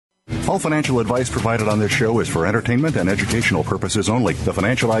All financial advice provided on this show is for entertainment and educational purposes only. The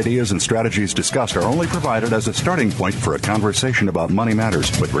financial ideas and strategies discussed are only provided as a starting point for a conversation about money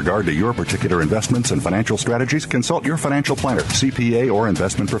matters. With regard to your particular investments and financial strategies, consult your financial planner, CPA, or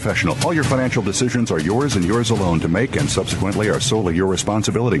investment professional. All your financial decisions are yours and yours alone to make and subsequently are solely your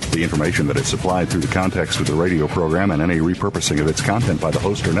responsibility. The information that is supplied through the context of the radio program and any repurposing of its content by the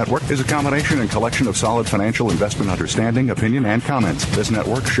host or network is a combination and collection of solid financial investment understanding, opinion, and comments. This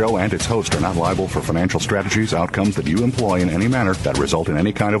network, show, and its host are not liable for financial strategies, outcomes that you employ in any manner that result in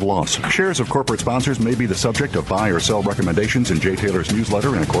any kind of loss. Shares of corporate sponsors may be the subject of buy or sell recommendations in Jay Taylor's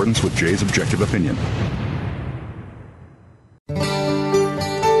newsletter in accordance with Jay's objective opinion.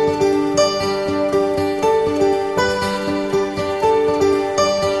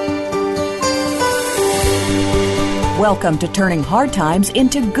 Welcome to Turning Hard Times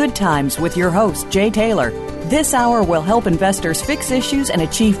into Good Times with your host, Jay Taylor. This hour will help investors fix issues and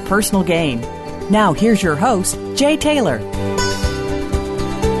achieve personal gain. Now, here's your host, Jay Taylor.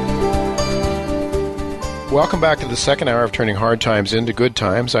 Welcome back to the second hour of Turning Hard Times into Good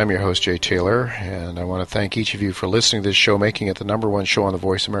Times. I'm your host, Jay Taylor, and I want to thank each of you for listening to this show, making it the number one show on the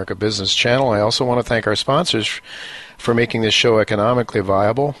Voice America Business Channel. I also want to thank our sponsors for making this show economically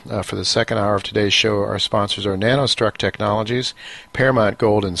viable. For the second hour of today's show, our sponsors are NanoStruct Technologies, Paramount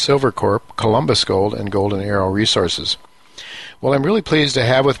Gold and Silver Corp, Columbus Gold, and Golden Arrow Resources. Well, I'm really pleased to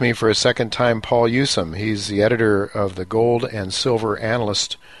have with me for a second time Paul Usum. He's the editor of the Gold and Silver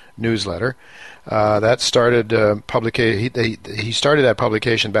Analyst newsletter. That started he started that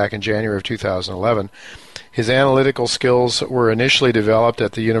publication back in January of 2011. His analytical skills were initially developed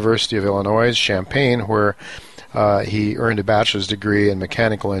at the University of Illinois, Champaign, where he earned a bachelor's degree in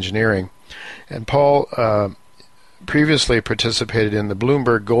mechanical engineering. And Paul previously participated in the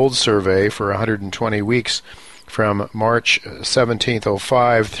Bloomberg Gold Survey for 120 weeks from March 17th,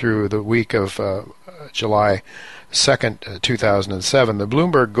 05 through the week of July 2nd, 2007. The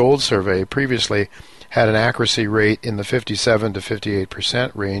Bloomberg Gold Survey previously had an accuracy rate in the 57 to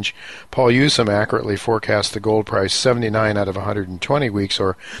 58% range. Paul Usum accurately forecast the gold price 79 out of 120 weeks,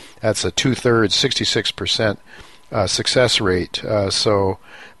 or that's a two-thirds, 66% success rate. So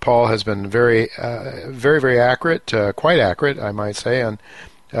Paul has been very accurate, quite accurate, I might say, on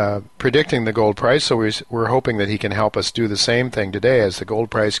predicting the gold price. So we're hoping that he can help us do the same thing today as the gold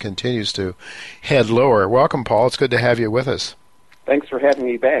price continues to head lower. Welcome, Paul. It's good to have you with us. Thanks for having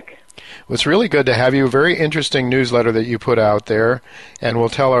me back. Well, it's really good to have you. A very interesting newsletter that you put out there, and we'll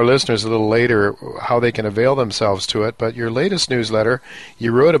tell our listeners a little later how they can avail themselves to it. But your latest newsletter,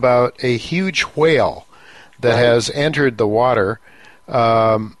 you wrote about a huge whale that has entered the water.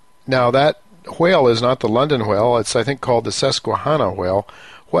 Now, that whale is not the London whale. It's, I think, called the Susquehanna whale.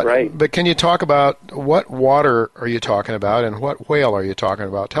 Right. But can you talk about what water are you talking about and what whale are you talking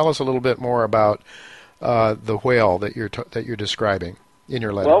about? Tell us a little bit more about the whale that you're describing in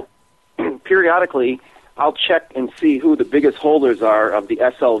your letter. Well, periodically, I'll check and see who the biggest holders are of the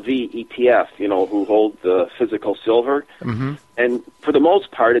SLV ETF, who hold the physical silver. Mm-hmm. And for the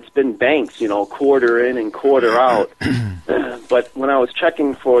most part, it's been banks, quarter in and quarter out. But when I was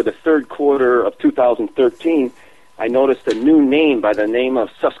checking for the third quarter of 2013, I noticed a new name by the name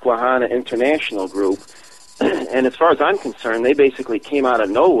of Susquehanna International Group. And as far as I'm concerned, they basically came out of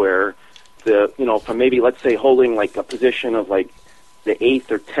nowhere from maybe, let's say, holding like a position of like the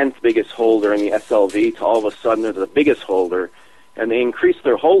 8th or 10th biggest holder in the SLV to all of a sudden they're the biggest holder, and they increased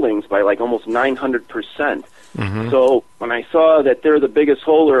their holdings by like almost 900%. Mm-hmm. So when I saw that they're the biggest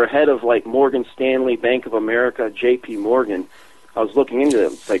holder ahead of like Morgan Stanley, Bank of America, J.P. Morgan, I was looking into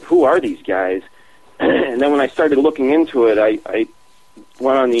it. It's like, who are these guys? And then when I started looking into it, I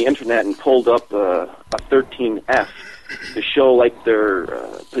went on the internet and pulled up a 13F to show like their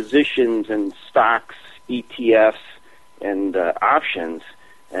positions in stocks, ETFs, and options,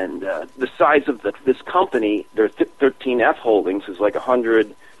 and the size of this company, their 13F holdings is like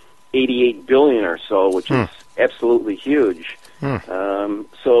 188 billion or so, which is absolutely huge.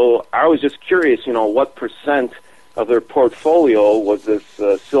 So I was just curious, what percent of their portfolio was this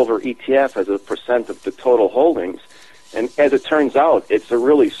silver ETF as a percent of the total holdings, and as it turns out, it's a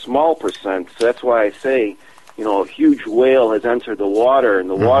really small percent. So that's why I say, a huge whale has entered the water, and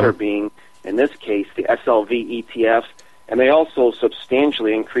the water being, in this case, the SLV ETF. And they also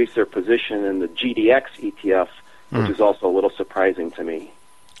substantially increased their position in the GDX ETF, which is also a little surprising to me.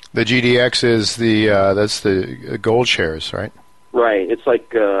 The GDX is that's the gold shares, right? Right. It's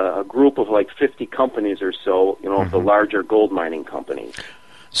like a group of like 50 companies or so, of the larger gold mining companies.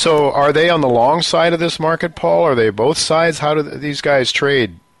 So are they on the long side of this market, Paul? Are they both sides? How do these guys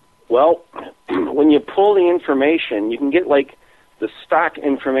trade? Well, when you pull the information, you can get like the stock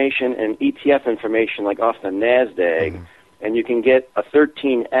information and ETF information, like off the NASDAQ, and you can get a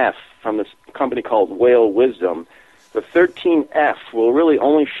 13F from this company called Whale Wisdom. The 13F will really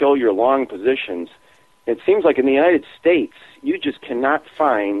only show your long positions. It seems like in the United States, you just cannot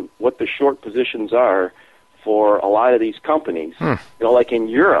find what the short positions are for a lot of these companies. You know, like in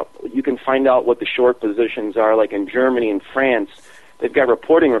Europe, you can find out what the short positions are. Like in Germany and France, they've got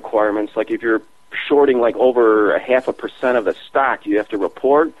reporting requirements. Like if you're shorting like over 0.5% of the stock, you have to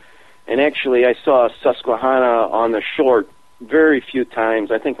report. And actually, I saw Susquehanna on the short very few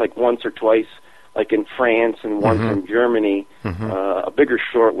times. I think like once or twice, like in France and once in Germany. A bigger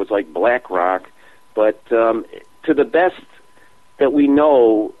short was like BlackRock. But to the best that we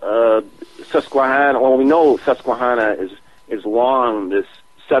know, Susquehanna, well, we know Susquehanna is long this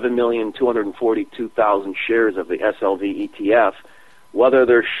 7,242,000 shares of the SLV ETF. Whether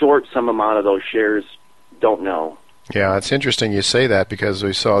they're short some amount of those shares, don't know. Yeah, it's interesting you say that, because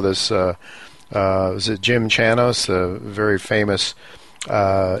we saw this, was it Jim Chanos, the very famous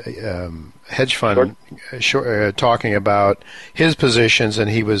hedge fund, talking about his positions, and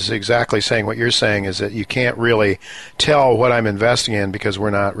he was exactly saying what you're saying, is that you can't really tell what I'm investing in because we're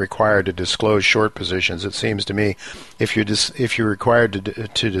not required to disclose short positions. It seems to me if you're required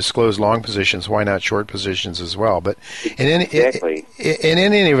to disclose long positions, why not short positions as well? But in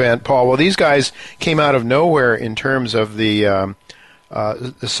any event, Paul, well, these guys came out of nowhere in terms of the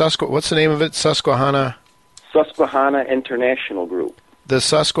what's the name of it? Susquehanna International Group. The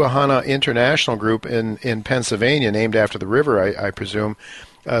Susquehanna International Group in Pennsylvania, named after the river, I presume,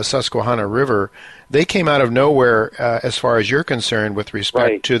 Susquehanna River. They came out of nowhere, as far as you're concerned, with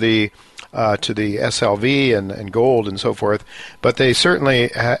respect to the SLV and gold and so forth. But they certainly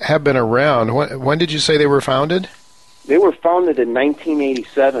have been around. When did you say they were founded? They were founded in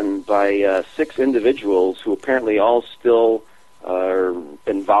 1987 by 6 individuals who apparently all still are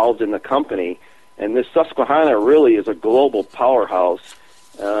involved in the company. And this Susquehanna really is a global powerhouse.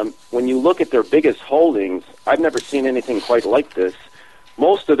 When you look at their biggest holdings, I've never seen anything quite like this.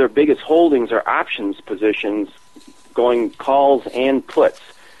 Most of their biggest holdings are options positions going calls and puts.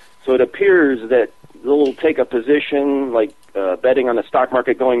 So it appears that they'll take a position like betting on the stock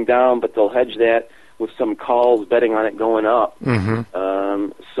market going down, but they'll hedge that with some calls betting on it going up. And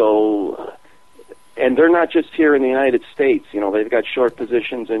they're not just here in the United States. You know, they've got short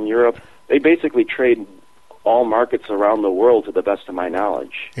positions in Europe. They basically trade all markets around the world, to the best of my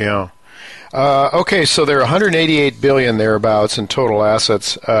knowledge. Yeah. Okay, so they're $188 billion thereabouts in total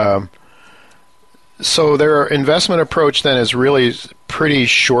assets. So their investment approach then is really pretty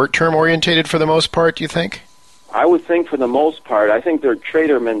short-term orientated for the most part, do you think? I would think for the most part. I think their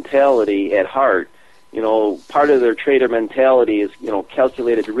trader mentality at heart, you know, part of their trader mentality is, you know,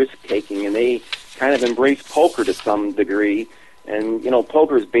 calculated risk-taking, and they kind of embrace poker to some degree. And, you know,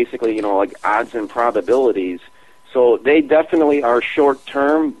 poker is basically, you know, like odds and probabilities. So they definitely are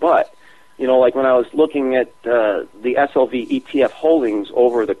short-term, but, you know, like when I was looking at the SLV ETF holdings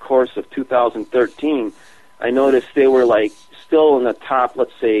over the course of 2013, I noticed they were, like, still in the top,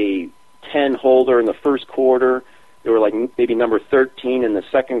 let's say, 10 holder in the first quarter. They were, like, maybe number 13 in the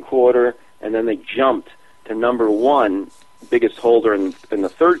second quarter, and then they jumped to number 1 biggest holder in the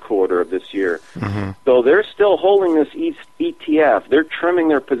third quarter of this year. So they're still holding this ETF. They're trimming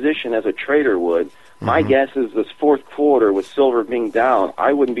their position as a trader would. My guess is this fourth quarter, with silver being down,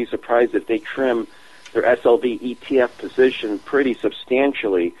 I wouldn't be surprised if they trim their SLV ETF position pretty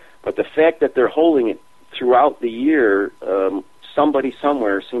substantially. But the fact that they're holding it throughout the year, somebody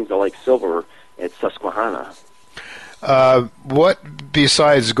somewhere seems to like silver at Susquehanna. What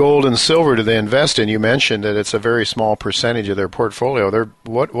besides gold and silver do they invest in? You mentioned that it's a very small percentage of their portfolio.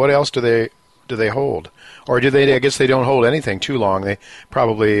 What else do they hold, or do they? I guess they don't hold anything too long. They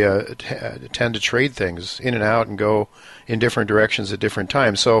probably tend to trade things in and out and go in different directions at different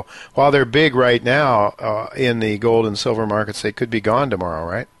times. So while they're big right now in the gold and silver markets, they could be gone tomorrow,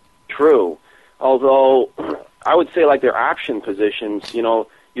 right? True. Although I would say like their option positions, you know,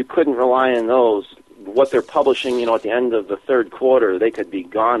 you couldn't rely on those. What they're publishing, you know, at the end of the third quarter, they could be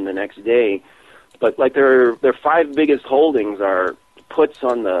gone the next day. But like their 5 biggest holdings are puts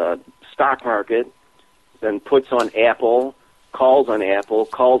on the stock market, then puts on Apple, calls on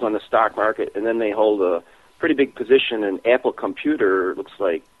the stock market, and then they hold a pretty big position in Apple Computer. It looks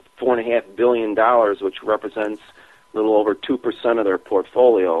like $4.5 billion, which represents a little over 2% of their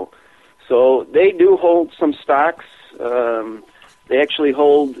portfolio. So they do hold some stocks. They actually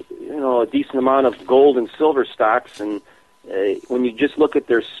hold, you know, a decent amount of gold and silver stocks, and when you just look at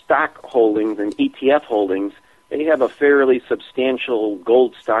their stock holdings and ETF holdings, they have a fairly substantial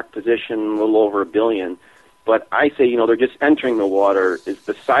gold stock position, a little over $1 billion. But I say, they're just entering the water. Is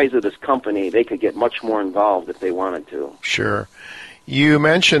the size of this company, they could get much more involved if they wanted to. Sure. You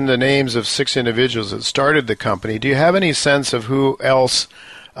mentioned the names of 6 individuals that started the company. Do you have any sense of who else,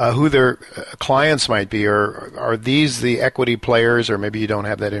 who their clients might be, or are these the equity players, or maybe you don't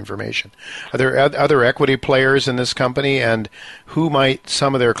have that information? Are there other equity players in this company, and who might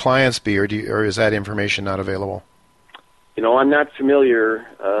some of their clients be, or is that information not available? I'm not familiar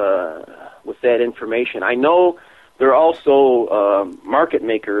with that information. I know they're also a market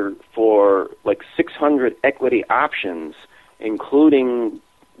maker for like 600 equity options, including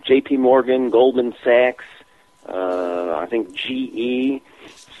J.P. Morgan, Goldman Sachs, I think GE.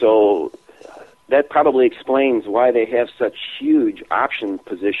 So that probably explains why they have such huge option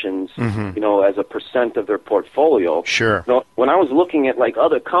positions, as a percent of their portfolio. Sure. When I was looking at like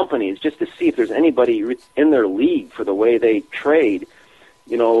other companies just to see if there's anybody in their league for the way they trade,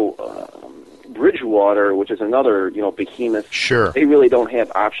 Bridgewater, which is another, behemoth, sure, they really don't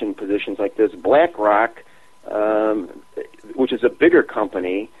have option positions like this. BlackRock, which is a bigger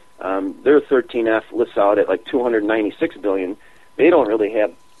company, their 13F lists out at like $296 billion. They don't really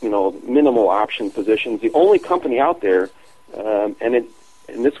have, minimal option positions. The only company out there, and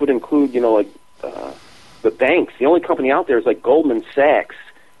this would include, the banks. The only company out there is like Goldman Sachs,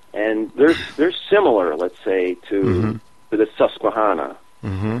 and they're similar, let's say, to the Susquehanna.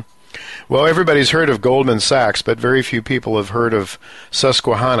 Mm-hmm. Well, everybody's heard of Goldman Sachs, but very few people have heard of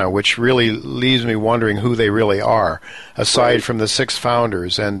Susquehanna, which really leaves me wondering who they really are, aside from the 6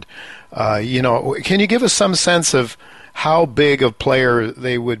 founders. And, can you give us some sense of how big a player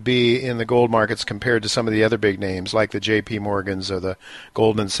they would be in the gold markets compared to some of the other big names, like the J.P. Morgans or the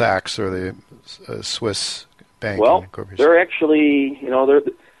Goldman Sachs or the Swiss Bank? Well, they're actually,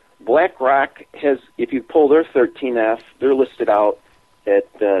 BlackRock has, if you pull their 13F, they're listed out at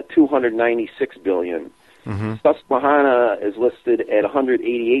 $296 billion. Mm-hmm. Susquehanna is listed at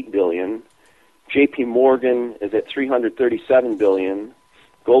 $188 billion. J.P. Morgan is at $337 billion.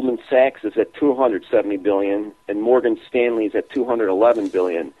 Goldman Sachs is at $270 billion, and Morgan Stanley is at $211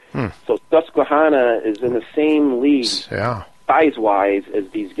 billion. So Susquehanna is in the same league, size-wise, as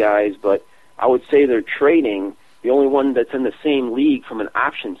these guys, but I would say they're trading. The only one that's in the same league from an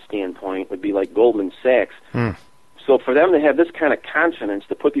option standpoint would be like Goldman Sachs. So for them to have this kind of confidence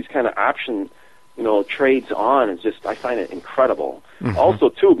to put these kind of option, trades on is just, I find it incredible. Also,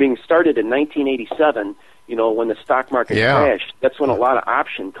 too, being started in 1987, when the stock market crashed, that's when a lot of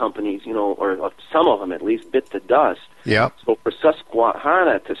option companies, or some of them at least, bit the dust. Yeah. So for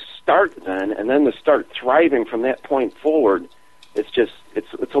Susquehanna to start then, and then to start thriving from that point forward, it's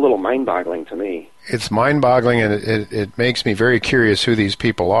a little mind-boggling to me. It's mind-boggling, and it makes me very curious who these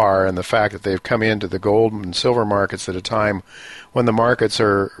people are, and the fact that they've come into the gold and silver markets at a time when the markets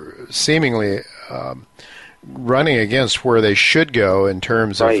are seemingly running against where they should go in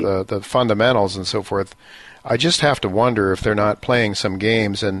terms of the fundamentals and so forth. I just have to wonder if they're not playing some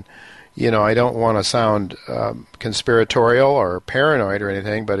games. And I don't want to sound conspiratorial or paranoid or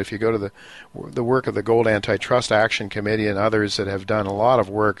anything, but if you go to the work of the Gold Antitrust Action Committee and others that have done a lot of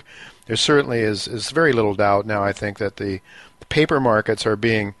work, there certainly is very little doubt now, I think, that the paper markets are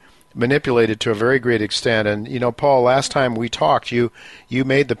being manipulated to a very great extent. And, Paul, last time we talked, you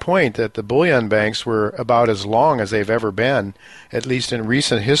made the point that the bullion banks were about as long as they've ever been, at least in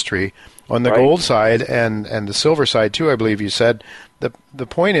recent history, on the gold side and the silver side, too, I believe you said. The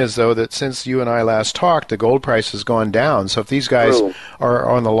point is, though, that since you and I last talked, the gold price has gone down. So if these guys are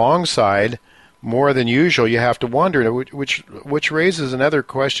on the long side more than usual, you have to wonder, which raises another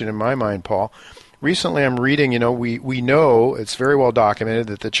question in my mind, Paul. Recently I'm reading, we know, it's very well documented,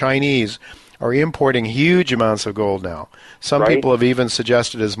 that the Chinese are importing huge amounts of gold now. Some people have even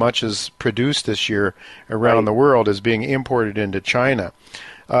suggested as much as produced this year around the world is being imported into China.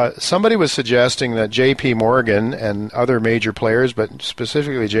 Somebody was suggesting that J.P. Morgan and other major players, but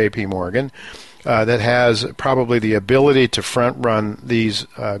specifically J.P. Morgan, that has probably the ability to front-run these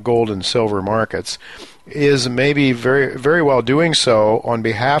gold and silver markets, is maybe very, very well doing so on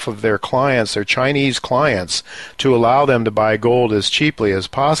behalf of their clients, their Chinese clients, to allow them to buy gold as cheaply as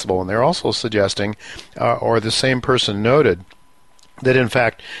possible. And they're also suggesting, or the same person noted, that in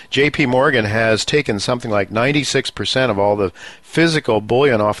fact J.P. Morgan has taken something like 96% of all the physical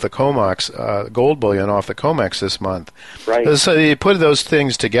bullion off the COMEX, gold bullion off the COMEX this month. Right. So you put those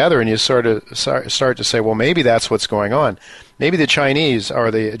things together and you sort of start to say, well, maybe that's what's going on. Maybe the Chinese,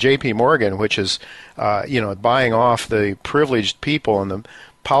 or the J.P. Morgan, which is buying off the privileged people and the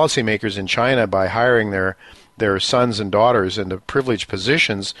policymakers in China by hiring their sons and daughters into privileged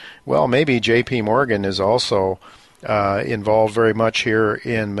positions. Well, maybe J.P. Morgan is also involved very much here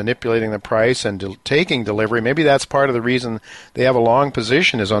in manipulating the price and taking delivery. Maybe that's part of the reason they have a long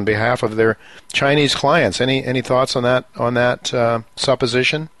position is on behalf of their Chinese clients. Any thoughts on that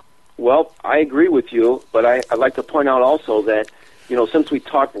supposition? Well, I agree with you, but I'd like to point out also that, since we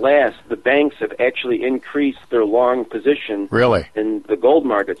talked last, the banks have actually increased their long position in the gold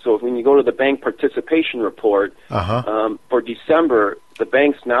market. So when you go to the bank participation report for December, the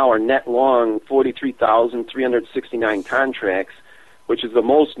banks now are net long 43,369 contracts, which is the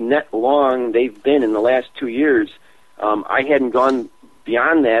most net long they've been in the last 2 years. I hadn't gone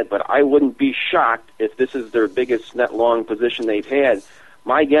beyond that, but I wouldn't be shocked if this is their biggest net long position they've had.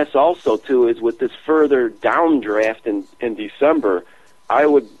 My guess also, too, is with this further downdraft in December, I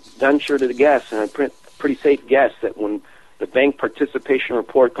would venture to guess, and a pretty safe guess, that when the bank participation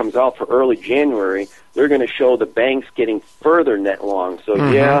report comes out for early January, they're going to show the banks getting further net long. So,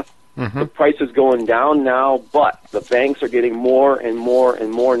 the price is going down now, but the banks are getting more and more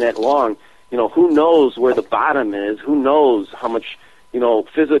and more net long. Who knows where the bottom is? Who knows how much,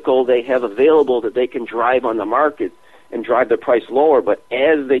 physical they have available that they can drive on the market and drive the price lower. But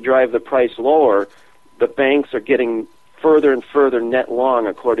as they drive the price lower, the banks are getting further and further net long,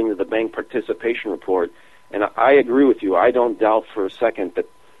 according to the bank participation report. And I agree with you. I don't doubt for a second that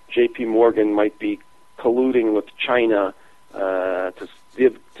J.P. Morgan might be colluding with China to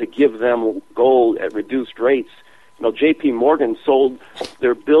give them gold at reduced rates. J.P. Morgan sold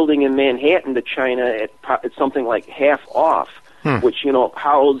their building in Manhattan to China at something like half off, which,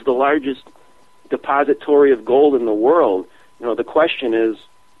 housed the largest depository of gold in the world. The question is,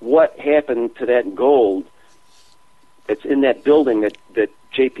 what happened to that gold that's in that building that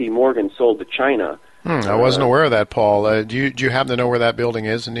J.P. Morgan sold to China? I wasn't aware of that, Paul. Do you happen to know where that building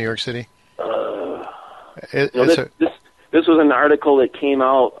is in New York City? This was an article that came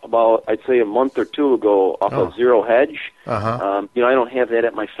out about, I'd say, a month or two ago off of Zero Hedge. I don't have that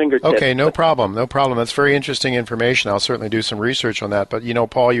at my fingertips. Okay, no problem. That's very interesting information. I'll certainly do some research on that. But,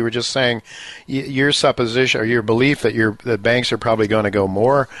 Paul, you were just saying your supposition or your belief that the banks are probably going to go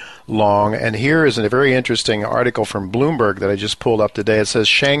more long. And here is a very interesting article from Bloomberg that I just pulled up today. It says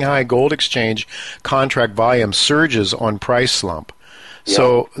Shanghai Gold Exchange contract volume surges on price slump. Yep.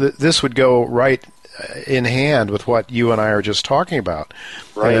 So this would go right in hand with what you and I are just talking about.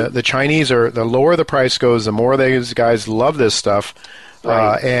 Right. The Chinese the lower the price goes, the more these guys love this stuff.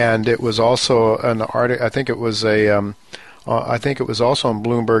 Right. And it was also an article. I think it was also on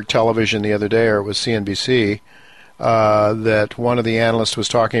Bloomberg Television the other day, or it was CNBC, that one of the analysts was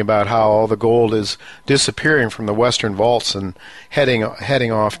talking about how all the gold is disappearing from the Western vaults and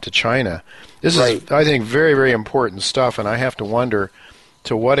heading off to China. This is, I think, very, very important stuff, and I have to wonder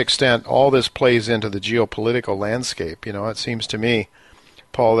to what extent all this plays into the geopolitical landscape. It seems to me,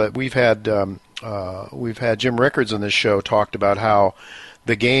 Paul, that we've had Jim Rickards on this show talked about how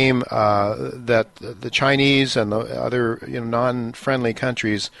the game that the Chinese and the other non-friendly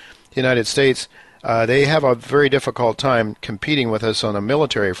countries, the United States, they have a very difficult time competing with us on a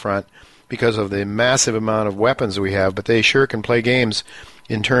military front because of the massive amount of weapons we have, but they sure can play games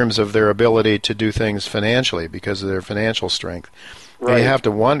in terms of their ability to do things financially because of their financial strength. Right. You have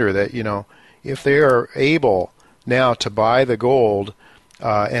to wonder that, if they are able now to buy the gold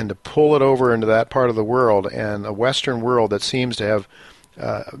and to pull it over into that part of the world, and a Western world that seems to have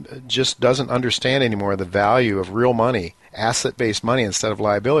just doesn't understand anymore the value of real money, asset-based money instead of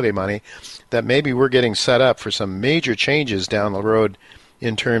liability money, that maybe we're getting set up for some major changes down the road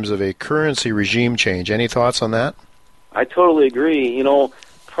in terms of a currency regime change. Any thoughts on that? I totally agree.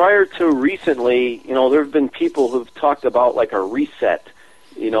 Prior to recently, there have been people who've talked about like a reset.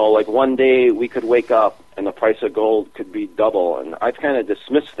 Like one day we could wake up and the price of gold could be double. And I've kind of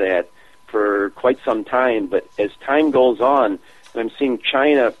dismissed that for quite some time. But as time goes on, I'm seeing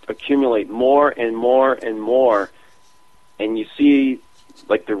China accumulate more and more and more. And you see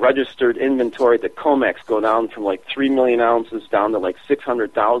like the registered inventory at the COMEX go down from like 3 million ounces down to like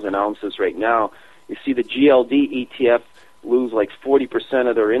 600,000 ounces right now. You see the GLD ETF lose like 40%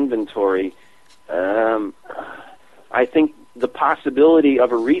 of their inventory. I think the possibility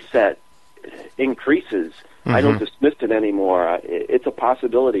of a reset increases. Mm-hmm. I don't dismiss it anymore. It's a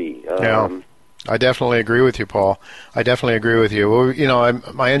possibility. I definitely agree with you, Paul. I definitely agree with you. Well,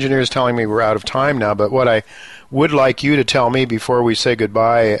 my engineer is telling me we're out of time now, but what I would like you to tell me before we say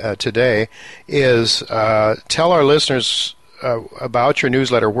goodbye today is tell our listeners about your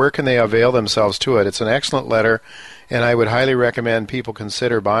newsletter. Where can they avail themselves to it? It's an excellent letter. And I would highly recommend people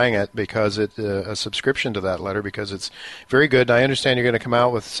consider buying it because a subscription to that letter, because it's very good. And I understand you're going to come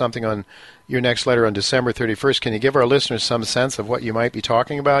out with something on your next letter on December 31st. Can you give our listeners some sense of what you might be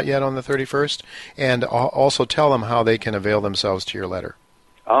talking about yet on the 31st? And also tell them how they can avail themselves to your letter.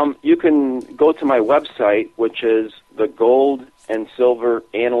 You can go to my website, which is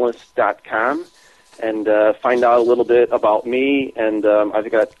thegoldandsilveranalyst.com, and find out a little bit about me. And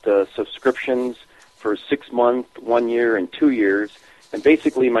I've got subscriptions for 6 months, 1 year, and 2 years. And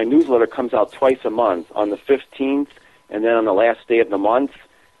basically, my newsletter comes out twice a month, on the 15th and then on the last day of the month.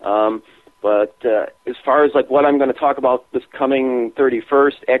 But as far as like what I'm going to talk about this coming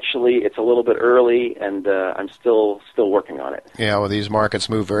 31st, actually, it's a little bit early, and I'm still working on it. Yeah, well, these markets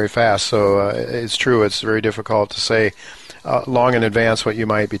move very fast, so it's true. It's very difficult to say long in advance what you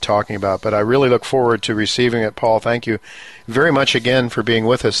might be talking about. But I really look forward to receiving it, Paul. Thank you very much again for being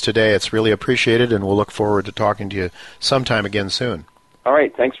with us today. It's really appreciated, and we'll look forward to talking to you sometime again soon. All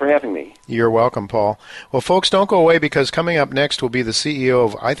right. Thanks for having me. You're welcome, Paul. Well, folks, don't go away, because coming up next will be the CEO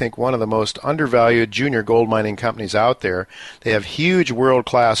of, I think, one of the most undervalued junior gold mining companies out there. They have huge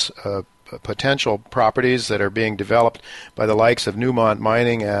world-class potential properties that are being developed by the likes of Newmont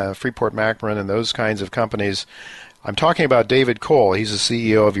Mining, Freeport-McMoRan, and those kinds of companies. I'm talking about David Cole. He's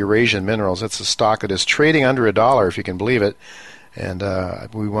the CEO of Eurasian Minerals. That's a stock that is trading under $1, if you can believe it. And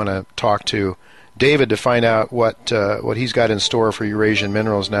we want to talk to David to find out what he's got in store for Eurasian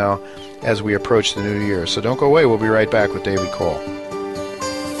Minerals now as we approach the new year. So don't go away. We'll be right back with David Cole.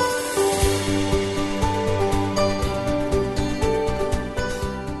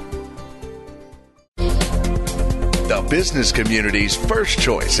 The business community's first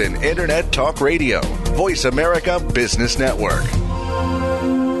choice in Internet Talk Radio. Voice America Business Network.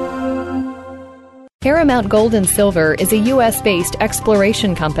 Paramount Gold and Silver is a U.S.-based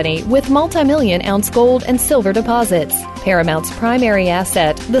exploration company with multi-million-ounce gold and silver deposits. Paramount's primary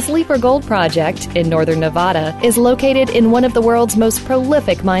asset, the Sleeper Gold Project in northern Nevada, is located in one of the world's most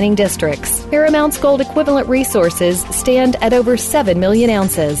prolific mining districts. Paramount's gold equivalent resources stand at over 7 million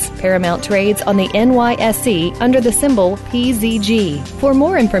ounces. Paramount trades on the NYSE under the symbol PZG. For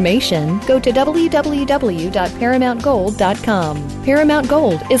more information, go to www.paramountgold.com. Paramount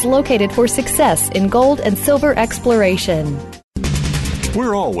Gold is located for success in gold and silver exploration.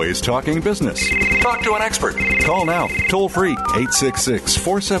 We're always talking business. Talk to an expert. Call now, toll free,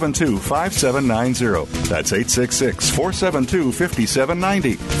 866-472-5790. That's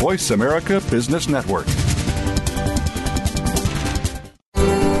 866-472-5790. Voice America Business Network.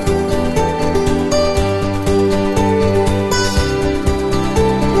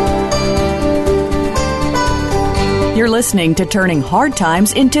 You're listening to Turning Hard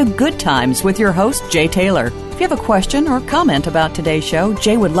Times into Good Times with your host, Jay Taylor. If you have a question or comment about today's show,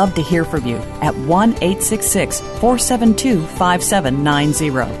 Jay would love to hear from you at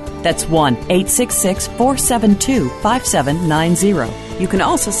 1-866-472-5790. That's 1-866-472-5790. You can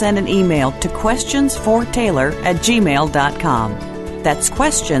also send an email to questionsfortaylor@gmail.com. That's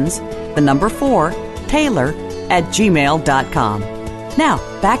questions, the number 4, Taylor@gmail.com. Now,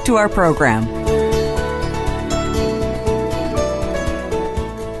 back to our program.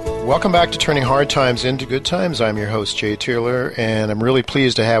 Welcome back to Turning Hard Times into Good Times. I'm your host, Jay Taylor, and I'm really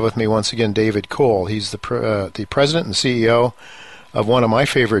pleased to have with me once again David Cole. He's the president and CEO of one of my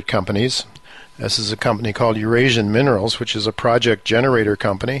favorite companies. This is a company called Eurasian Minerals, which is a project generator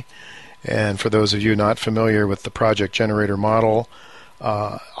company. And for those of you not familiar with the project generator model,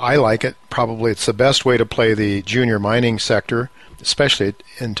 I like it. Probably it's the best way to play the junior mining sector, especially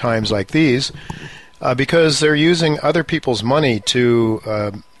in times like these, because they're using other people's money to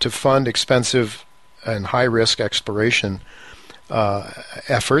fund expensive and high-risk exploration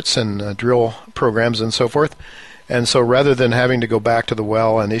efforts and drill programs and so forth. And so rather than having to go back to the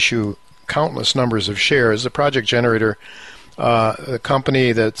well and issue countless numbers of shares, the project generator, those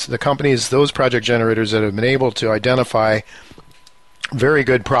project generators that have been able to identify very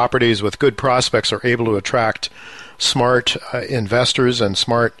good properties with good prospects are able to attract smart investors and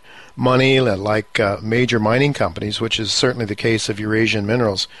smart money like major mining companies, which is certainly the case of Eurasian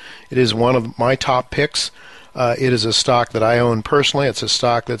Minerals. It is one of my top picks. It is a stock that I own personally. It's a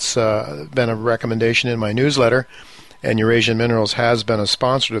stock that's been a recommendation in my newsletter, and Eurasian Minerals has been a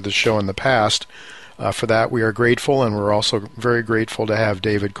sponsor to the show in the past. For that, we are grateful, and we're also very grateful to have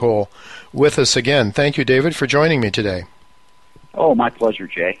David Cole with us again. Thank you, David, for joining me today. Oh, my pleasure,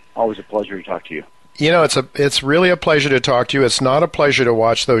 Jay. Always a pleasure to talk to you. You know, it's really a pleasure to talk to you. It's not a pleasure to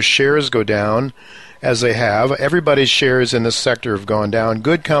watch those shares go down as they have. Everybody's shares in this sector have gone down,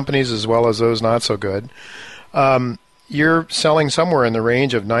 good companies as well as those not so good. You're selling somewhere in the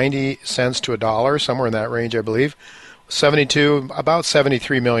range of 90 cents to $1, somewhere in that range, I believe. about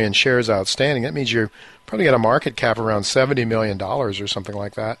 73 million shares outstanding. That means you're probably got a market cap around $70 million or something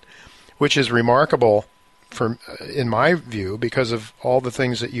like that, which is remarkable in my view, because of all the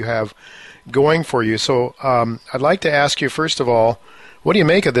things that you have going for you. So I'd like to ask you, first of all, what do you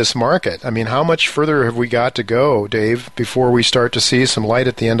make of this market? I mean, how much further have we got to go, Dave, before we start to see some light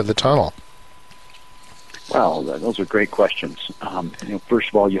at the end of the tunnel? Well, those are great questions. First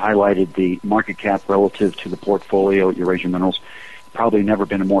of all, you highlighted the market cap relative to the portfolio at Eurasian Minerals. Probably never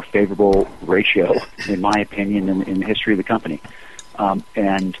been a more favorable ratio, in my opinion, in the history of the company.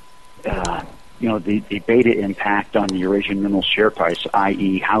 The beta impact on the Eurasian Minerals share price,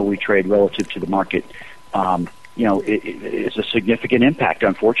 i.e. how we trade relative to the market, it is a significant impact,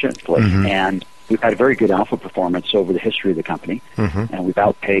 unfortunately. Mm-hmm. And we've had a very good alpha performance over the history of the company, mm-hmm. and we've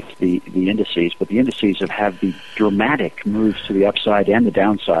outpaced the indices. But the indices have had the dramatic moves to the upside and the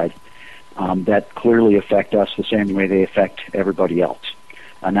downside that clearly affect us the same way they affect everybody else.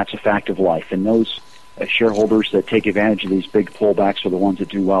 And that's a fact of life. And those shareholders that take advantage of these big pullbacks are the ones that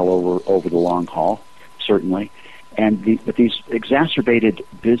do well over the long haul, certainly. But these exacerbated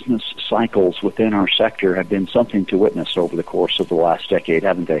business cycles within our sector have been something to witness over the course of the last decade,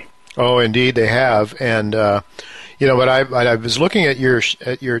 haven't they? Oh, indeed they have. And but I was looking at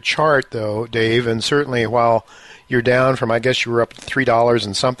your chart though, Dave, and certainly while you're down from, I guess you were up $3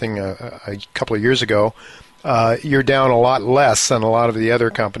 and something a couple of years ago, you're down a lot less than a lot of the other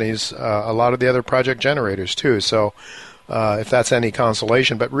companies, a lot of the other project generators too. So if that's any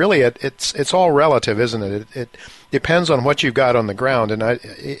consolation, but really it's all relative, isn't it? It depends on what you've got on the ground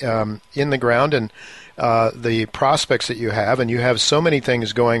and in the ground and the prospects that you have. And you have so many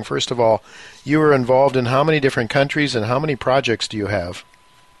things going. First of all, you are involved in how many different countries and how many projects do you have?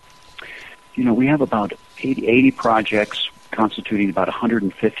 We have about 80 projects constituting about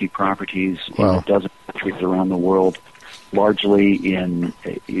 150 properties in a dozen countries around the world, largely in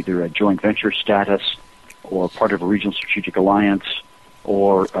either a joint venture status or part of a regional strategic alliance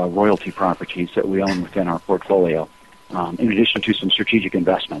or royalty properties that we own within our portfolio, in addition to some strategic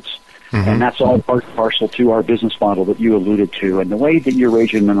investments. Mm-hmm. And that's all part and parcel to our business model that you alluded to. And the way that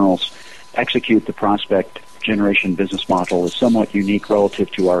Eurasian Minerals execute the prospect generation business model is somewhat unique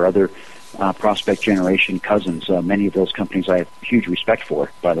relative to our other prospect generation cousins. Many of those companies I have huge respect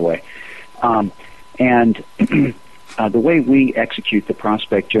for, by the way. The way we execute the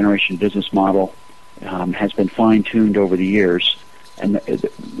prospect generation business model has been fine-tuned over the years. And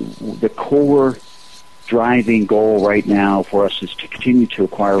the core driving goal right now for us is to continue to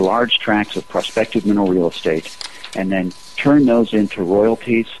acquire large tracts of prospective mineral real estate and then turn those into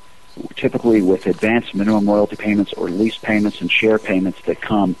royalties, typically with advanced minimum royalty payments or lease payments and share payments that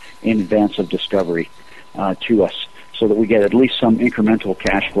come in advance of discovery to us, so that we get at least some incremental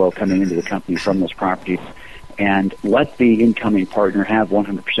cash flow coming into the company from those properties, and let the incoming partner have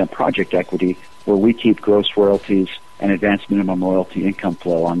 100% project equity where we keep gross royalties and advanced minimum royalty income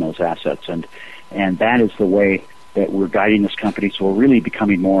flow on those assets. And that is the way that we're guiding this company, so we're really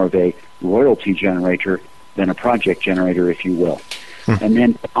becoming more of a royalty generator than a project generator, if you will. And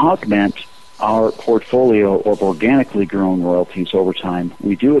then to augment our portfolio of organically grown royalties over time,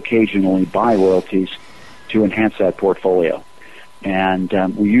 we do occasionally buy royalties to enhance that portfolio. And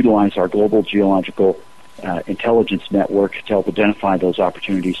we utilize our global geological intelligence network to help identify those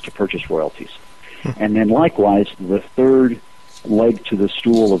opportunities to purchase royalties. And then likewise, the third leg to the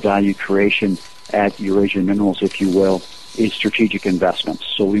stool of value creation at Eurasian Minerals, if you will, is strategic investments.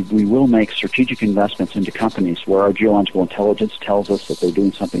 So we will make strategic investments into companies where our geological intelligence tells us that they're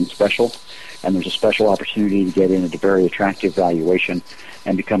doing something special, and there's a special opportunity to get in at a very attractive valuation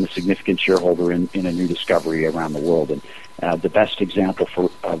and become a significant shareholder in a new discovery around the world. And the best example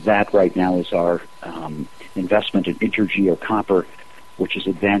of that right now is our investment in Intergeo Copper, which is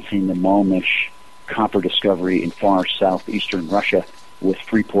advancing the Malmish copper discovery in far southeastern Russia, with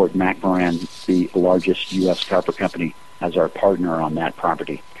Freeport-McMoRan, the largest U.S. copper company, as our partner on that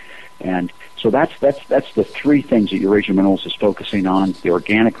property. And so that's the three things that Eurasian Minerals is focusing on: the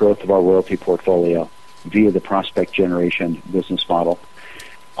organic growth of our royalty portfolio via the prospect generation business model,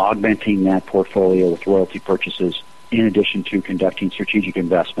 augmenting that portfolio with royalty purchases, in addition to conducting strategic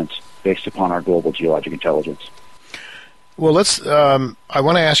investments based upon our global geologic intelligence. Well, I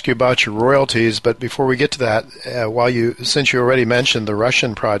want to ask you about your royalties, but before we get to that, since you already mentioned the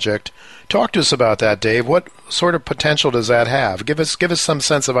Russian project, talk to us about that, Dave. What sort of potential does that have? Give us some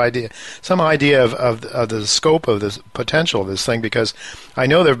idea of the scope of the potential of this thing, because I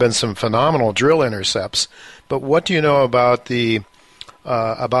know there have been some phenomenal drill intercepts, but what do you know about the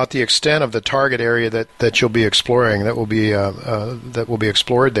extent of the target area that you'll be exploring, that will be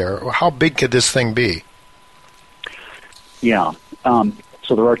explored there? How big could this thing be? Yeah.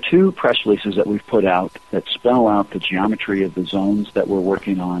 So there are two press releases that we've put out that spell out the geometry of the zones that we're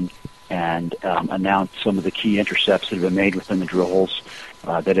working on and announce some of the key intercepts that have been made within the drill holes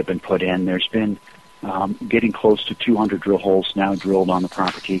that have been put in. There's been getting close to 200 drill holes now drilled on the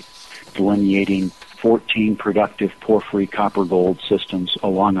property, delineating 14 productive porphyry copper-gold systems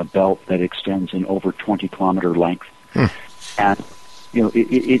along a belt that extends in over 20-kilometer length. And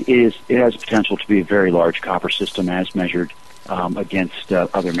it has potential to be a very large copper system as measured against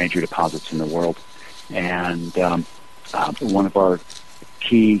other major deposits in the world. And one of our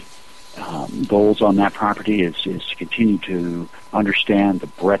key goals on that property is to continue to understand the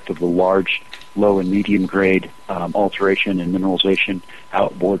breadth of the large, low, and medium grade alteration and mineralization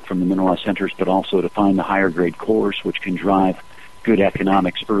outboard from the mineralized centers, but also to find the higher grade cores which can drive good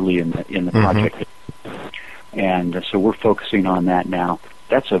economics early in the project. And so we're focusing on that now.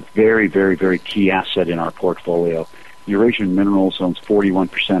 That's a very, very, very key asset in our portfolio. Eurasian Minerals owns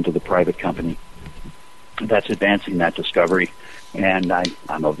 41% of the private company that's advancing that discovery, and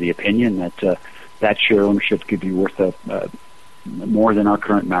I'm of the opinion that that share ownership could be worth more than our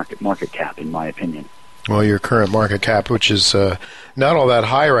current market cap, in my opinion. Well, your current market cap, which is not all that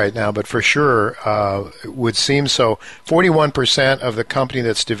high right now, but for sure would seem so. 41% of the company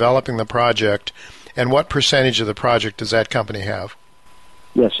that's developing the project, and what percentage of the project does that company have?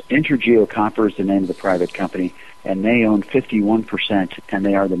 Yes, Intergeo Copper is the name of the private company, and they own 51%, and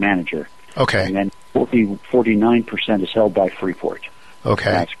they are the manager. Okay. And then 49% is held by Freeport.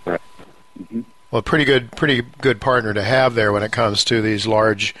 Okay. That's correct. Mm-hmm. Well, pretty good partner to have there when it comes to these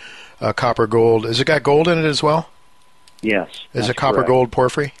large copper gold. Has it got gold in it as well? Yes. Is it copper gold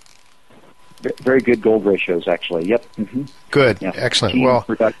porphyry? Very good gold ratios, actually. Yep. Mm-hmm. Good. Yeah. Excellent. Well,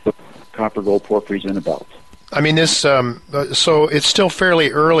 copper gold porphyries in a belt. I mean, this. So it's still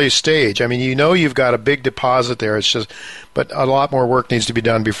fairly early stage. I mean, you've got a big deposit there. It's just, but a lot more work needs to be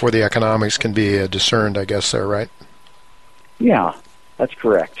done before the economics can be discerned, I guess. There, right? Yeah, that's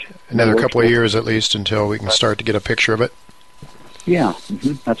correct. Another couple of years at least until we can start to get a picture of it. Yeah,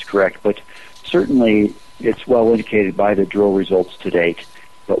 that's correct. But certainly, it's well indicated by the drill results to date.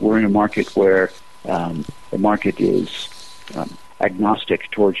 But we're in a market where the market is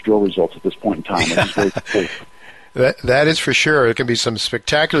agnostic towards drill results at this point in time. That is for sure. It can be some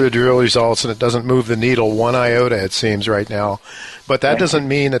spectacular drill results, and it doesn't move the needle one iota, it seems, right now. But that doesn't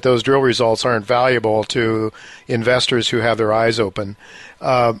mean that those drill results aren't valuable to investors who have their eyes open.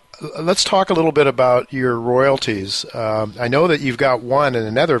 Let's talk a little bit about your royalties. I know that you've got one and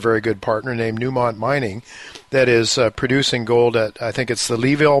another very good partner named Newmont Mining that is producing gold at, I think it's the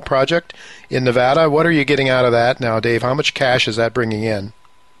Leeville project in Nevada. What are you getting out of that now, Dave? How much cash is that bringing in?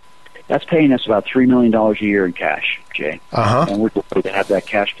 That's paying us about $3 million a year in cash, Jay. And we're delighted to have that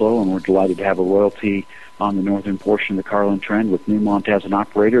cash flow, and we're delighted to have a royalty on the northern portion of the Carlin Trend with Newmont as an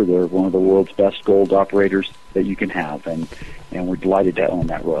operator. They're one of the world's best gold operators that you can have, and we're delighted to own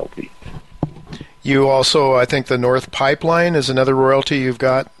that royalty. You also, I think the North Pipeline is another royalty you've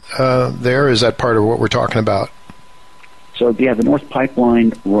got there. Is that part of what we're talking about? So, yeah, the North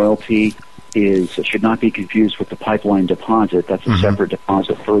Pipeline royalty should not be confused with the Pipeline deposit. That's a separate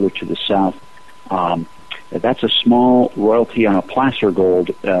deposit further to the south. That's a small royalty on a placer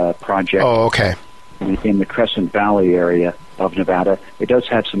gold project. Oh, okay. In the Crescent Valley area of Nevada. It does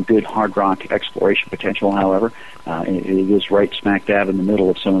have some good hard rock exploration potential, however. It is right smack dab in the middle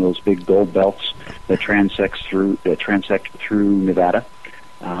of some of those big gold belts that transect through Nevada,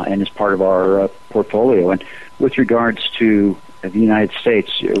 and is part of our portfolio. And with regards to the United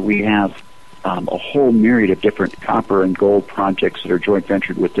States, we have a whole myriad of different copper and gold projects that are joint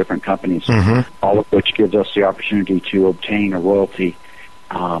ventured with different companies, all of which gives us the opportunity to obtain a royalty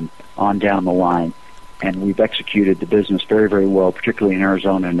on down the line. And we've executed the business very, very well, particularly in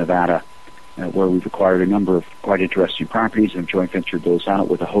Arizona and Nevada, where we've acquired a number of quite interesting properties and joint ventured those out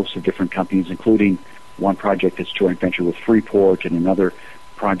with a host of different companies, including one project that's joint ventured with Freeport and another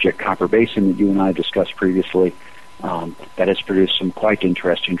project, Copper Basin, that you and I discussed previously, that has produced some quite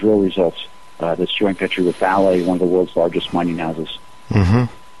interesting drill results. That's joint ventured with Vale, one of the world's largest mining houses.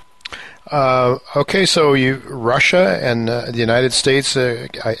 Okay, so Russia and the United States,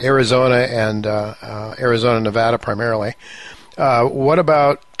 Arizona and Arizona, Nevada primarily. What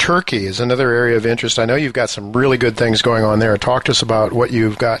about Turkey is another area of interest. I know you've got some really good things going on there. Talk to us about what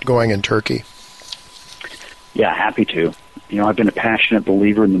you've got going in Turkey. Yeah, happy to. I've been a passionate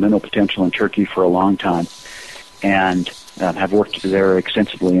believer in the mineral potential in Turkey for a long time, and have worked there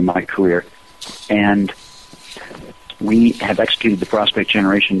extensively in my career. And we have executed the prospect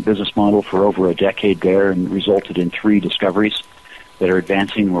generation business model for over a decade there and resulted in 3 discoveries that are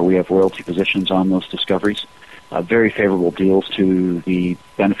advancing where we have royalty positions on those discoveries. very favorable deals to the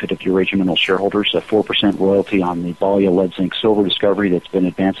benefit of Eurasia Minerals shareholders, a 4% royalty on the Balya lead zinc silver discovery that's been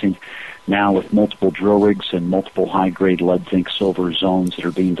advancing now with multiple drill rigs and multiple high-grade lead zinc silver zones that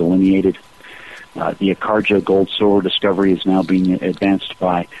are being delineated. The Akarca gold silver discovery is now being advanced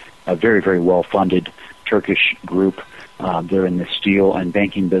by a very, very well-funded Turkish group. They're in the steel and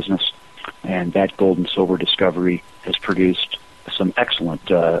banking business, and that gold and silver discovery has produced some excellent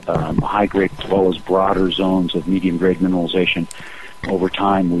high-grade as well as broader zones of medium-grade mineralization. Over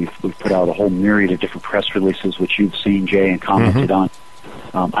time, we've put out a whole myriad of different press releases, which you've seen, Jay, and commented on.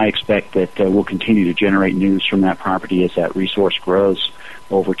 I expect that we'll continue to generate news from that property as that resource grows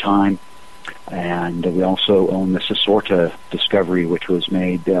over time. And we also own the Sisorta discovery, which was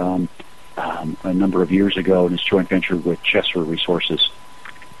made a number of years ago in its joint venture with Chesser Resources.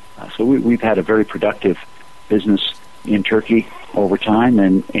 So we've had a very productive business in Turkey over time,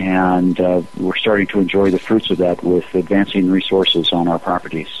 and we're starting to enjoy the fruits of that with advancing resources on our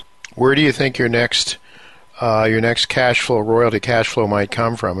properties. Where do you think your next cash flow, royalty cash flow, might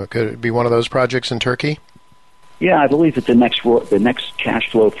come from? Could it be one of those projects in Turkey? Yeah, I believe that the next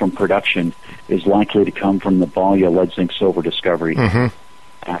cash flow from production is likely to come from the Balya lead zinc silver discovery.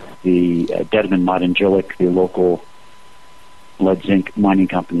 The Dedeman Madencilik, the local lead zinc mining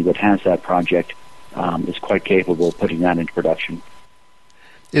company that has that project, is quite capable of putting that into production.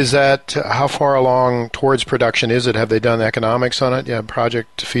 Is that, how far along towards production is it? Have they done economics on it? Yeah,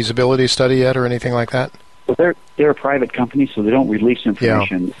 project feasibility study yet or anything like that? Well, they're a private company, so they don't release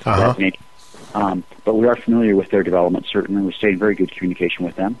information of that nature. But we are familiar with their development, certainly. We stay in very good communication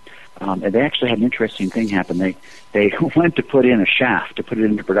with them. And they actually had an interesting thing happen. They went to put in a shaft to put it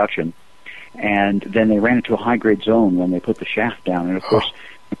into production, and then they ran into a high-grade zone when they put the shaft down. And, of course,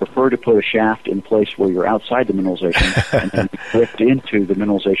 you prefer to put a shaft in a place where you're outside the mineralization and then drift into the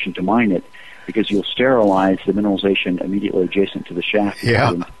mineralization to mine it, because you'll sterilize the mineralization immediately adjacent to the shaft.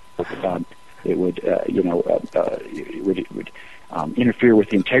 Yeah. It would interfere with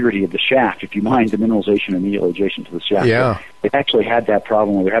the integrity of the shaft if you mine the mineralization immediately adjacent to the shaft. Yeah. So they've actually had that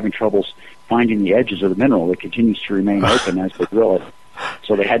problem where they're having troubles finding the edges of the mineral that continues to remain open as they drill it.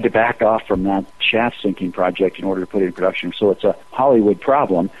 So they had to back off from that shaft sinking project in order to put it in production. So it's a Hollywood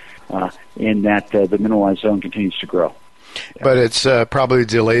problem in that the mineralized zone continues to grow. But it's probably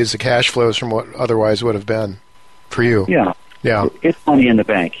delays the cash flows from what otherwise would have been for you. Yeah. Yeah. It's money in the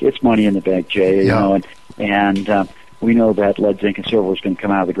bank. It's money in the bank, Jay. Yeah. You know, and we know that lead, zinc, and silver is going to come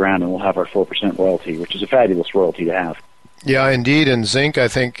out of the ground, and we'll have our 4% royalty, which is a fabulous royalty to have. Yeah, indeed. And zinc, I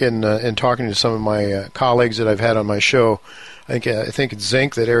think, in talking to some of my colleagues that I've had on my show, I think it's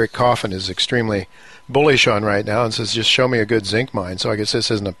zinc that Eric Coffin is extremely bullish on right now and says, just show me a good zinc mine. So I guess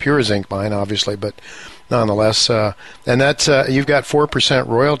this isn't a pure zinc mine, obviously, but nonetheless. And that's you've got 4%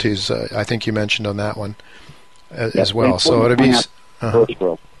 royalties, I think you mentioned on that one as well. So it'd be...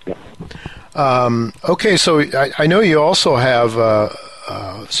 Okay, so I know you also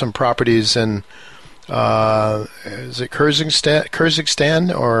have some properties in, is it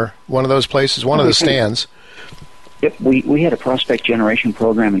Kyrgyzstan or one of those places, one of the stands? Yep, we had a prospect generation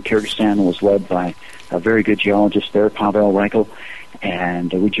program in Kyrgyzstan that was led by a very good geologist there, Pavel Reichel,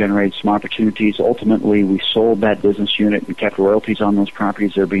 and we generated some opportunities. Ultimately, we sold that business unit and kept royalties on those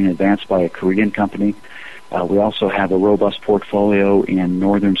properties. They're being advanced by a Korean company. We also have a robust portfolio in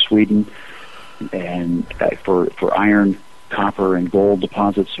northern Sweden and for iron, copper, and gold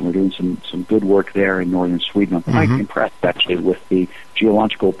deposits, and we're doing some good work there in northern Sweden. I'm quite impressed, actually, with the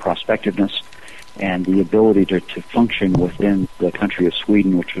geological prospectiveness and the ability to function within the country of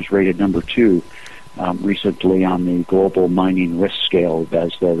Sweden, which was rated number 2 recently on the global mining risk scale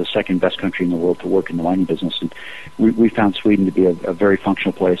as the second best country in the world to work in the mining business. And we found Sweden to be a very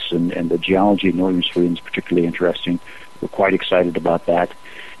functional place, and the geology in northern Sweden is particularly interesting. We're quite excited about that.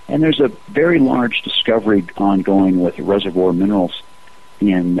 And there's a very large discovery ongoing with Reservoir Minerals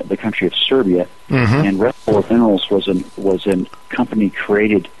in the country of Serbia. And Reservoir Minerals was a company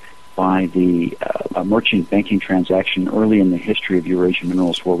created by a merchant banking transaction early in the history of Eurasia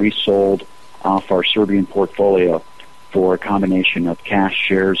Minerals, where we sold off our Serbian portfolio for a combination of cash,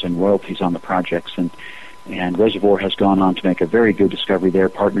 shares, and royalties on the projects. And Reservoir has gone on to make a very good discovery there,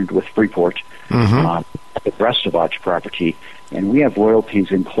 partnered with Freeport, the Brestovac property. And we have royalties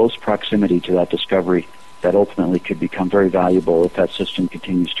in close proximity to that discovery that ultimately could become very valuable if that system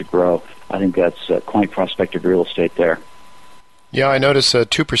continues to grow. I think that's quite prospective real estate there. Yeah, I noticed a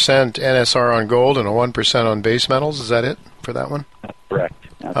 2% NSR on gold and a 1% on base metals. Is that it for that one? That's correct.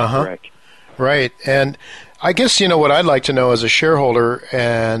 That's correct. Right. And I guess, what I'd like to know as a shareholder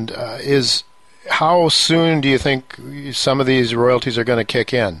and is how soon do you think some of these royalties are going to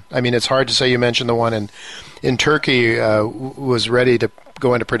kick in? I mean, it's hard to say. You mentioned the one in Turkey was ready to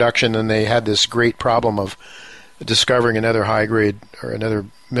go into production, and they had this great problem of discovering another high-grade or another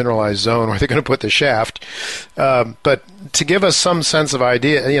mineralized zone where they're going to put the shaft. But to give us some sense of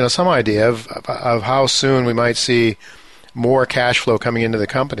idea, some idea of how soon we might see more cash flow coming into the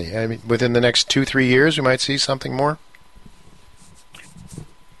company. I mean, within the next 2-3 years, we might see something more?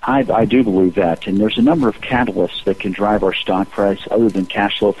 I do believe that, and there's a number of catalysts that can drive our stock price other than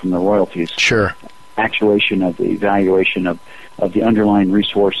cash flow from the royalties. Sure. Actuation of the valuation of the underlying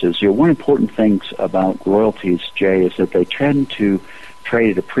resources. One important thing about royalties, Jay, is that they tend to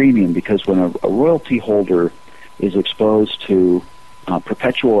trade at a premium because when a royalty holder is exposed to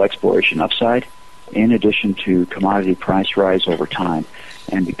perpetual exploration upside, in addition to commodity price rise over time,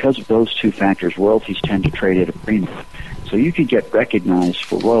 and because of those two factors, royalties tend to trade at a premium. So you could get recognized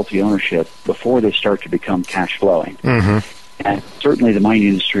for royalty ownership before they start to become cash flowing. Mm-hmm. And certainly the mining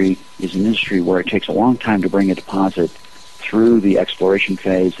industry is an industry where it takes a long time to bring a deposit through the exploration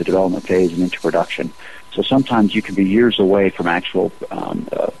phase, the development phase, and into production. So sometimes you can be years away from actual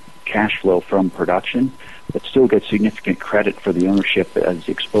cash flow from production, but still get significant credit for the ownership as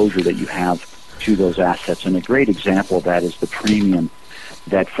the exposure that you have to those assets. And a great example of that is the premium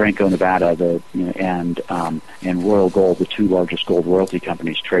that Franco-Nevada and Royal Gold, the two largest gold royalty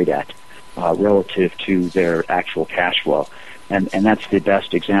companies, trade at relative to their actual cash flow. And that's the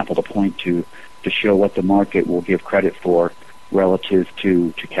best example to point to show what the market will give credit for relative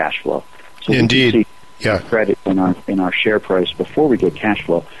to cash flow. So indeed, we can see credit in our share price before we get cash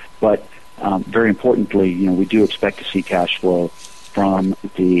flow. But very importantly, we do expect to see cash flow from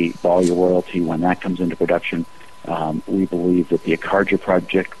the Balya royalty when that comes into production. We believe that the Akarja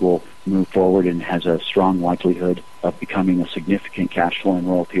project will move forward and has a strong likelihood of becoming a significant cash flowing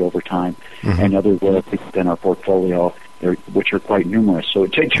royalty over time, and other royalties in our portfolio, which are quite numerous. So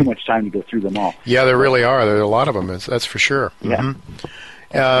it takes too much time to go through them all. Yeah, there really are. There are a lot of them. That's for sure. Yeah.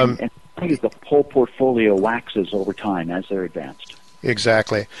 And I think the whole portfolio waxes over time as they're advanced.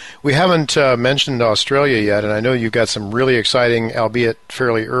 Exactly. We haven't mentioned Australia yet, and I know you've got some really exciting, albeit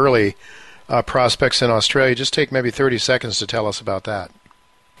fairly early, prospects in Australia. Just take maybe 30 seconds to tell us about that.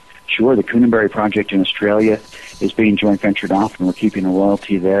 Sure. The Coonamberry project in Australia is being joint ventured off, and we're keeping a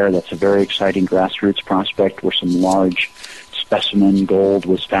royalty there. That's a very exciting grassroots prospect where some large specimen gold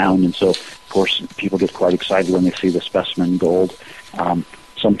was found, and so, of course, people get quite excited when they see the specimen gold.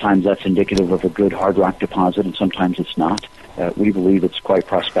 Sometimes that's indicative of a good hard rock deposit, and sometimes it's not. We believe it's quite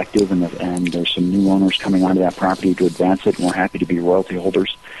prospective, and there's some new owners coming onto that property to advance it, and we're happy to be royalty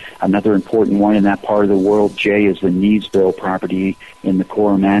holders. Another important one in that part of the world, Jay, is the Neesville property in the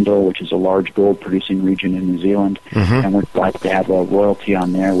Coromandel, which is a large gold-producing region in New Zealand, and we're glad to have a royalty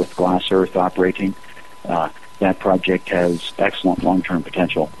on there with Glass Earth operating. That project has excellent long-term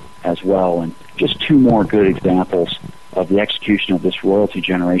potential as well, and just two more good examples of the execution of this royalty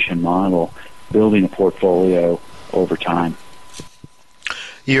generation model, building a portfolio over time.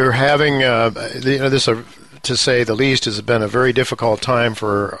 You're having this, to say the least, has been a very difficult time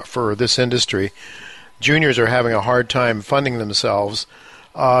for this industry. Juniors are having a hard time funding themselves.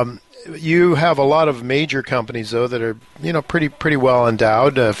 You have a lot of major companies, though, that are pretty well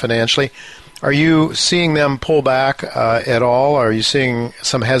endowed financially. Are you seeing them pull back at all? Are you seeing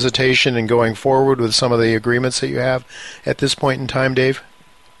some hesitation in going forward with some of the agreements that you have at this point in time, Dave?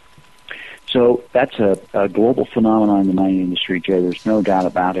 So that's a global phenomenon in the mining industry, Jay. There's no doubt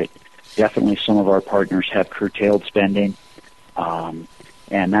about it. Definitely some of our partners have curtailed spending, and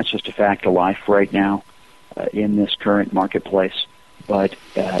that's just a fact of life right now in this current marketplace. But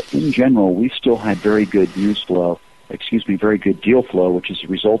in general, we've still had very good deal flow, which has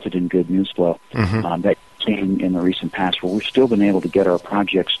resulted in good news flow that came in the recent past, where we've still been able to get our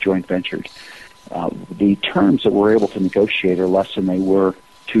projects joint ventured. The terms that we're able to negotiate are less than they were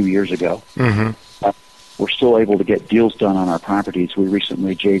 2 years ago. We're still able to get deals done on our properties. We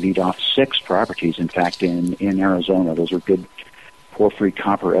recently JV'd off 6 properties, in fact, in Arizona. Those are good porphyry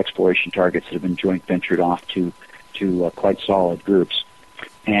copper exploration targets that have been joint ventured off to quite solid groups.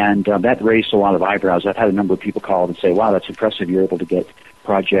 And that raised a lot of eyebrows. I've had a number of people call and say, wow, that's impressive. You're able to get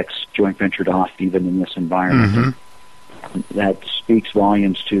projects joint ventured off even in this environment. That speaks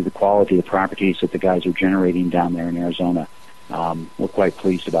volumes to the quality of the properties that the guys are generating down there in Arizona. We're quite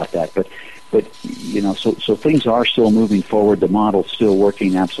pleased about that. But so things are still moving forward. The model's still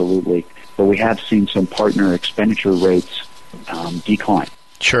working, absolutely. But we have seen some partner expenditure rates decline.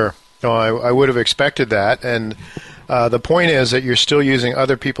 Sure. No, I would have expected that. And the point is that you're still using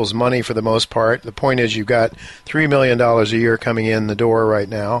other people's money for the most part. The point is you've got $3 million a year coming in the door right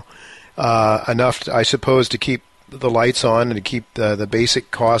now. enough, I suppose, to keep the lights on and to keep the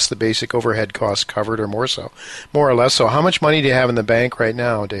basic costs, the basic overhead costs covered, or more or less so. How much money do you have in the bank right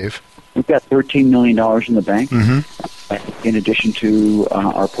now, Dave? We've got $13 million in the bank, in addition to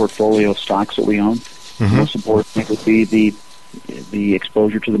our portfolio of stocks that we own. Most important would be the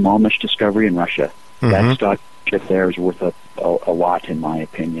exposure to the Malmish discovery in Russia. That stock there is worth a lot, in my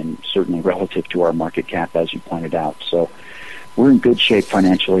opinion, certainly relative to our market cap, as you pointed out. So we're in good shape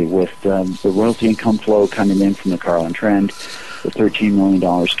financially with the royalty income flow coming in from the Carlin Trend, the $13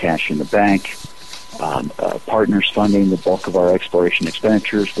 million cash in the bank, partners funding the bulk of our exploration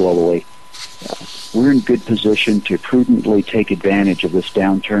expenditures globally. We're in good position to prudently take advantage of this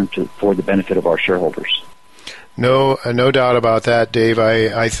downturn for the benefit of our shareholders. No doubt about that, Dave.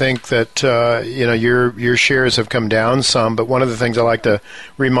 I think that your shares have come down some, but one of the things I like to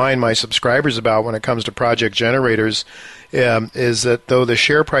remind my subscribers about when it comes to project generators is that though the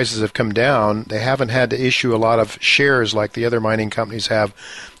share prices have come down, they haven't had to issue a lot of shares like the other mining companies have.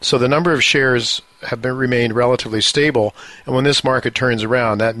 So the number of shares have remained relatively stable, and when this market turns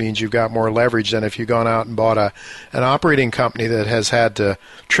around, that means you've got more leverage than if you've gone out and bought an operating company that has had to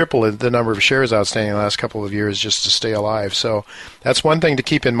triple the number of shares outstanding in the last couple of years just to stay alive. So that's one thing to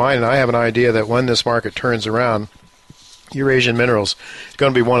keep in mind, and I have an idea that when this market turns around, Eurasian Minerals is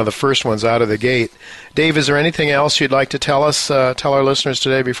going to be one of the first ones out of the gate. Dave, is there anything else you'd like to tell us, tell our listeners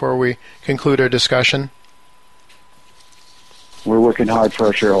today before we conclude our discussion? We're working hard for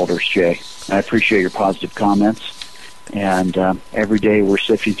our shareholders, Jay. I appreciate your positive comments. And every day we're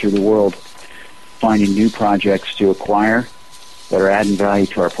sifting through the world, finding new projects to acquire that are adding value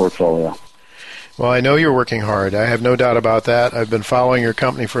to our portfolio. Well, I know you're working hard. I have no doubt about that. I've been following your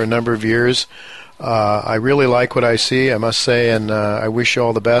company for a number of years. I really like what I see, I must say, and I wish you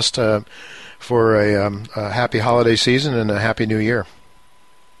all the best for a happy holiday season and a happy new year.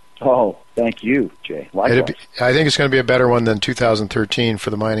 Oh, thank you, Jay. Likewise. I think it's going to be a better one than 2013 for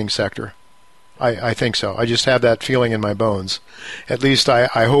the mining sector. I think so. I just have that feeling in my bones. At least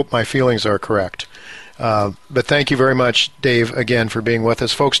I hope my feelings are correct. But thank you very much, Dave, again, for being with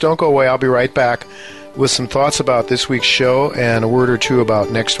us. Folks, don't go away. I'll be right back with some thoughts about this week's show and a word or two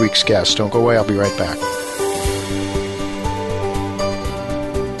about next week's guest. Don't go away. I'll be right back.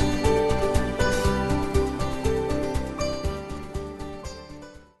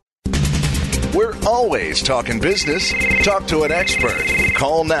 We're always talking business. Talk to an expert.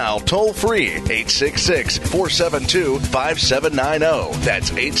 Call now toll free 866-472-5790.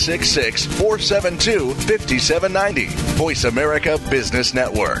 That's 866-472-5790. Voice America Business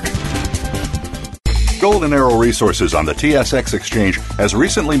Network. Golden Arrow Resources on the TSX Exchange has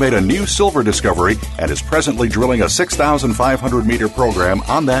recently made a new silver discovery and is presently drilling a 6,500-meter program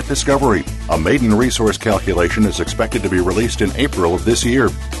on that discovery. A maiden resource calculation is expected to be released in April of this year.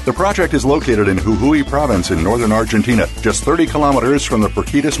 The project is located in Jujuy Province in northern Argentina, just 30 kilometers from the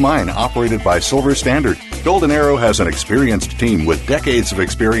Pirquitas mine operated by Silver Standard. Golden Arrow has an experienced team with decades of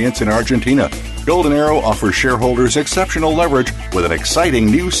experience in Argentina. Golden Arrow offers shareholders exceptional leverage with an exciting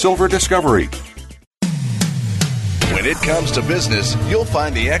new silver discovery. When it comes to business, you'll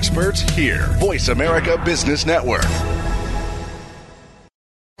find the experts here. Voice America Business Network.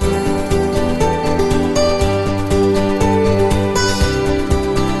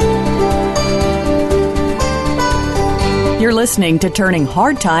 You're listening to Turning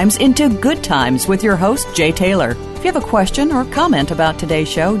Hard Times into Good Times with your host, Jay Taylor. If you have a question or comment about today's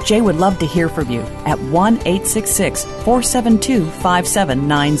show, Jay would love to hear from you at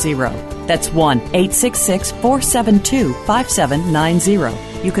 1-866-472-5790. That's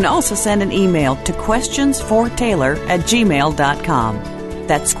 1-866-472-5790. You can also send an email to questionsfortaylor@gmail.com.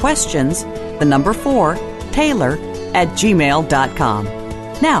 That's questions, the number 4, Taylor@gmail.com.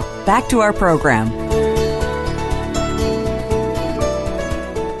 Now, back to our program.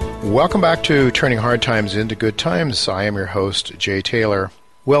 Welcome back to Turning Hard Times into Good Times. I am your host, Jay Taylor.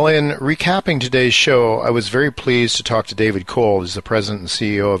 Well, in recapping today's show, I was very pleased to talk to David Cole. He's the president and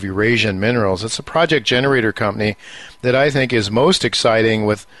CEO of Eurasian Minerals. It's a project generator company that I think is most exciting,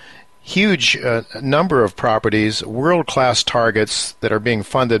 with huge number of properties, world-class targets that are being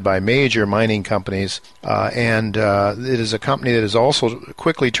funded by major mining companies, and it is a company that is also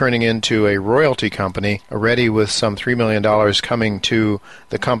quickly turning into a royalty company, already with some $3 million coming to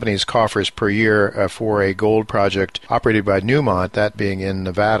the company's coffers per year for a gold project operated by Newmont, that being in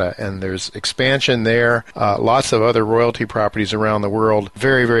Nevada. And there's expansion there, lots of other royalty properties around the world.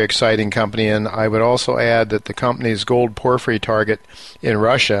 Very, very exciting company. And I would also add that the company's gold porphyry target in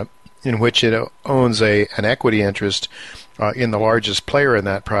Russia, in which it owns an equity interest, in the largest player in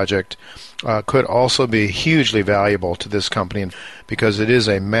that project, could also be hugely valuable to this company because it is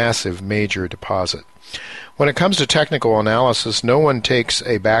a massive, major deposit. When it comes to technical analysis, no one takes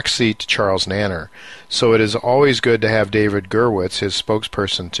a backseat to Charles Nanner, so it is always good to have David Gurwitz, his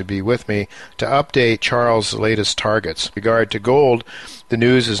spokesperson, to be with me to update Charles' latest targets. With regard to gold, the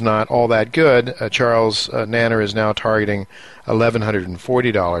news is not all that good. Charles Nanner is now targeting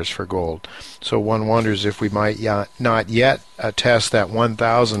 $1,140 for gold, so one wonders if we might not yet test that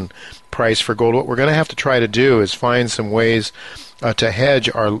 1,000 price for gold. What we're going to have to try to do is find some ways to hedge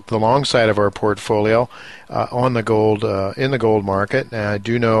the long side of our portfolio on the gold in the gold market. And I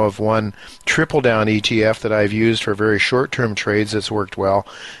do know of one triple down ETF that I've used for very short-term trades that's worked well.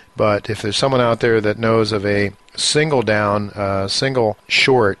 But if there's someone out there that knows of a single down, single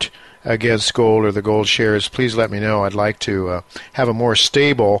short against gold or the gold shares, please let me know. I'd like to have a more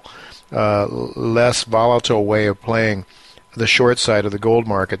stable, less volatile way of playing the short side of the gold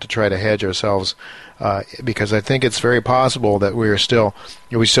market to try to hedge ourselves, because I think it's very possible that we still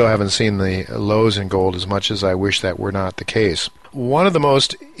haven't seen the lows in gold as much as I wish that were not the case. One of the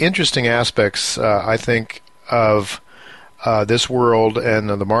most interesting aspects, I think, of this world and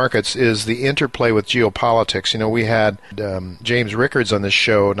the markets is the interplay with geopolitics. You know, we had James Rickards on this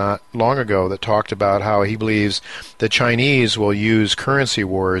show not long ago that talked about how he believes the Chinese will use currency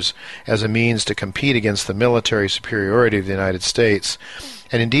wars as a means to compete against the military superiority of the United States.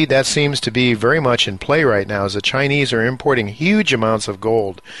 And indeed, that seems to be very much in play right now, as the Chinese are importing huge amounts of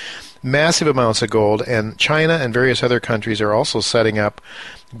gold, massive amounts of gold, and China and various other countries are also setting up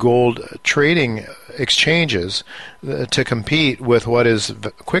gold trading exchanges to compete with what is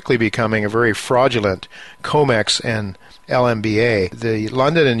quickly becoming a very fraudulent COMEX and LMBA. The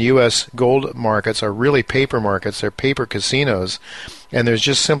London and U.S. gold markets are really paper markets. They're paper casinos, and there's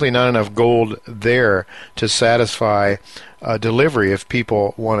just simply not enough gold there to satisfy delivery if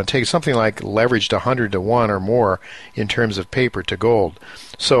people want to take something like leveraged 100 to 1 or more in terms of paper to gold.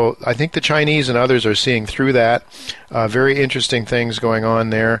 So I think the Chinese and others are seeing through that. Very interesting things going on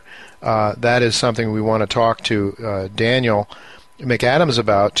there. That is something we want to talk to Daniel McAdams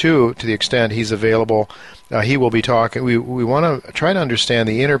about, too, to the extent he's available. He will be talking. We want to try to understand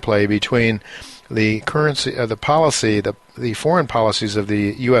the interplay between the currency, the policy, the foreign policies of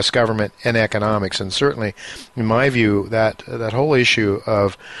the U.S. government and economics. And certainly, in my view, that whole issue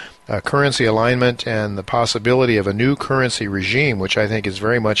of currency alignment and the possibility of a new currency regime, which I think is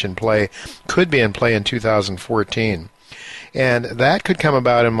very much in play, could be in play in 2014. And that could come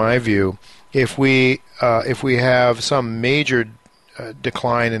about, in my view, if we have some major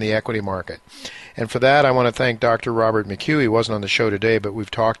decline in the equity market. And for that, I want to thank Dr. Robert McHugh. He wasn't on the show today, but we've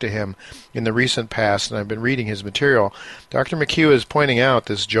talked to him in the recent past, and I've been reading his material. Dr. McHugh is pointing out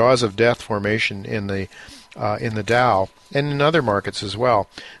this jaws of death formation in the Dow and in other markets as well.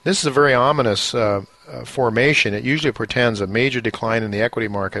 This is a very ominous formation. It usually portends a major decline in the equity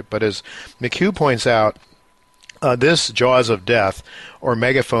market, but as McHugh points out, this jaws of death or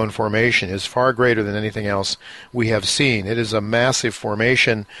megaphone formation is far greater than anything else we have seen. It is a massive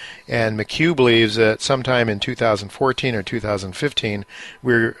formation, and McHugh believes that sometime in 2014 or 2015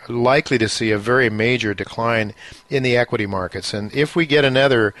 we're likely to see a very major decline in the equity markets. And if we get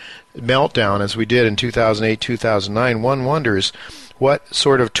another meltdown as we did in 2008, 2009, one wonders what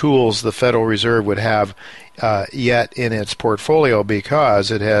sort of tools the Federal Reserve would have yet in its portfolio, because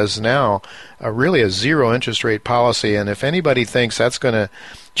it has now really a zero interest rate policy. And if anybody thinks that's going to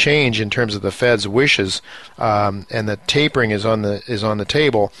change in terms of the Fed's wishes, and the tapering is on the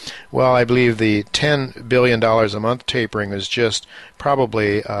table, well, I believe the $10 billion a month tapering is just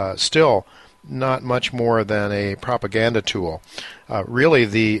probably still not much more than a propaganda tool. Really,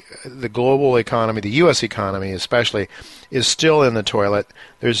 the global economy, the U.S. economy especially, is still in the toilet.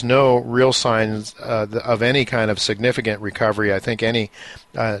 There's no real signs of any kind of significant recovery. I think any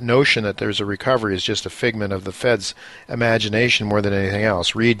notion that there's a recovery is just a figment of the Fed's imagination more than anything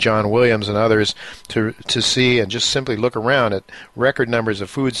else. Read John Williams and others to see and just simply look around at record numbers of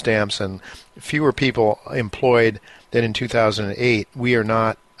food stamps and fewer people employed than in 2008. We are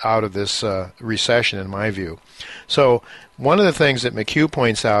not out of this recession, in my view. So one of the things that McHugh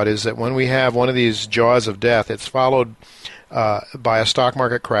points out is that when we have one of these jaws of death, it's followed by a stock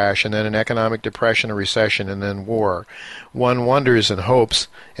market crash and then an economic depression, a recession, and then war. One wonders and hopes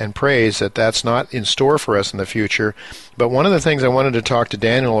and prays that that's not in store for us in the future. But one of the things I wanted to talk to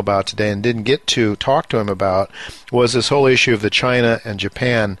Daniel about today and didn't get to talk to him about was this whole issue of the China and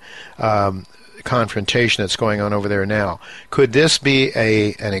Japan confrontation that's going on over there now. Could this be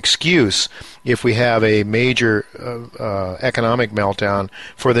an excuse if we have a major economic meltdown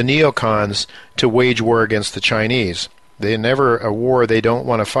for the neocons to wage war against the Chinese? They never a war they don't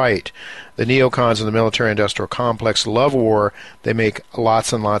want to fight. The neocons in the military-industrial complex love war. They make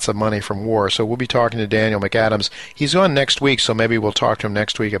lots and lots of money from war. So we'll be talking to Daniel McAdams. He's on next week, so maybe we'll talk to him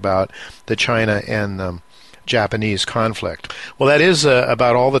next week about the China and Japanese conflict. Well, that is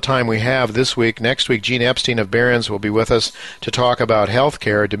about all the time we have this week. Next week, Gene Epstein of Barron's will be with us to talk about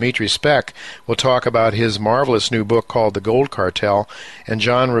healthcare. Dimitri Speck will talk about his marvelous new book called The Gold Cartel. And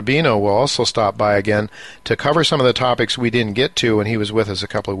John Rubino will also stop by again to cover some of the topics we didn't get to when he was with us a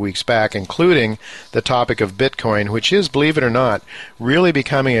couple of weeks back, including the topic of Bitcoin, which is, believe it or not, really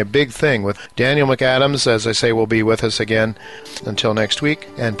becoming a big thing. With Daniel McAdams, as I say, will be with us again until next week.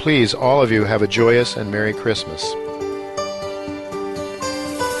 And please, all of you, have a joyous and Merry Christmas.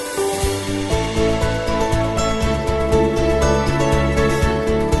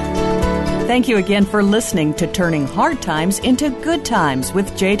 Thank you again for listening to Turning Hard Times into Good Times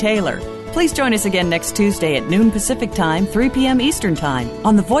with Jay Taylor. Please join us again next Tuesday at noon Pacific Time, 3 p.m. Eastern Time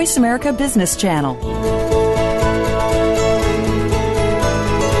on the Voice America Business Channel.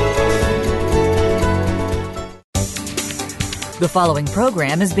 The following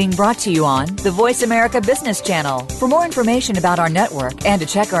program is being brought to you on the Voice America Business Channel. For more information about our network and to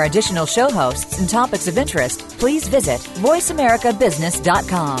check our additional show hosts and topics of interest, please visit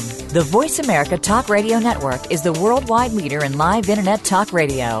voiceamericabusiness.com. The Voice America Talk Radio Network is the worldwide leader in live Internet talk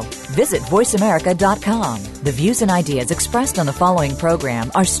radio. Visit voiceamerica.com. The views and ideas expressed on the following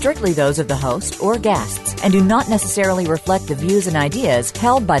program are strictly those of the host or guests and do not necessarily reflect the views and ideas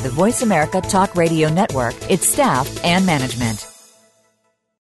held by the Voice America Talk Radio Network, its staff, and management.